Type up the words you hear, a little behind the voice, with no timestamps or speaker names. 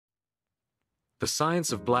The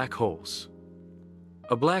science of black holes.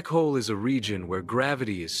 A black hole is a region where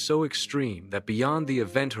gravity is so extreme that beyond the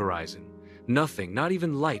event horizon, nothing, not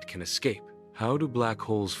even light, can escape. How do black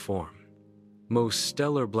holes form? Most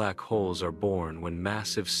stellar black holes are born when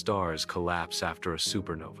massive stars collapse after a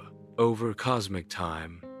supernova. Over cosmic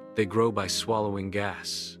time, they grow by swallowing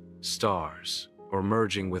gas, stars, or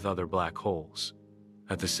merging with other black holes.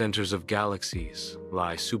 At the centers of galaxies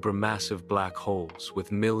lie supermassive black holes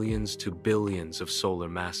with millions to billions of solar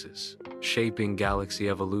masses, shaping galaxy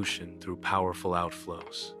evolution through powerful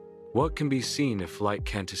outflows. What can be seen if light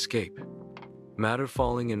can't escape? Matter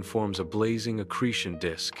falling in forms a blazing accretion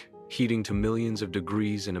disk, heating to millions of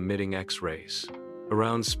degrees and emitting X-rays.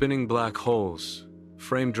 Around spinning black holes,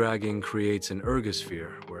 frame dragging creates an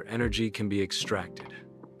ergosphere where energy can be extracted,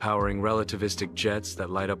 powering relativistic jets that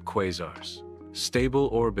light up quasars. Stable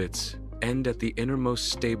orbits end at the innermost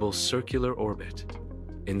stable circular orbit.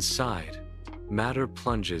 Inside, matter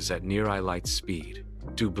plunges at near-eye light speed.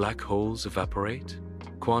 Do black holes evaporate?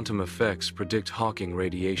 Quantum effects predict Hawking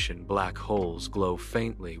radiation. Black holes glow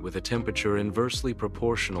faintly with a temperature inversely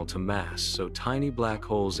proportional to mass, so tiny black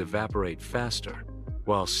holes evaporate faster,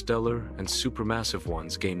 while stellar and supermassive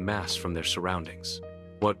ones gain mass from their surroundings.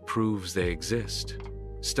 What proves they exist?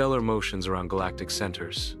 Stellar motions around galactic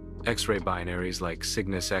centers, X-ray binaries like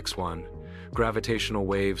Cygnus X1, gravitational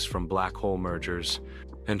waves from black hole mergers,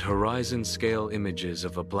 and horizon-scale images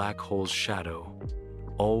of a black hole's shadow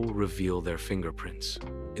all reveal their fingerprints.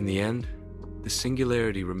 In the end, the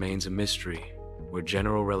singularity remains a mystery, where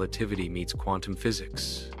general relativity meets quantum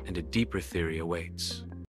physics, and a deeper theory awaits.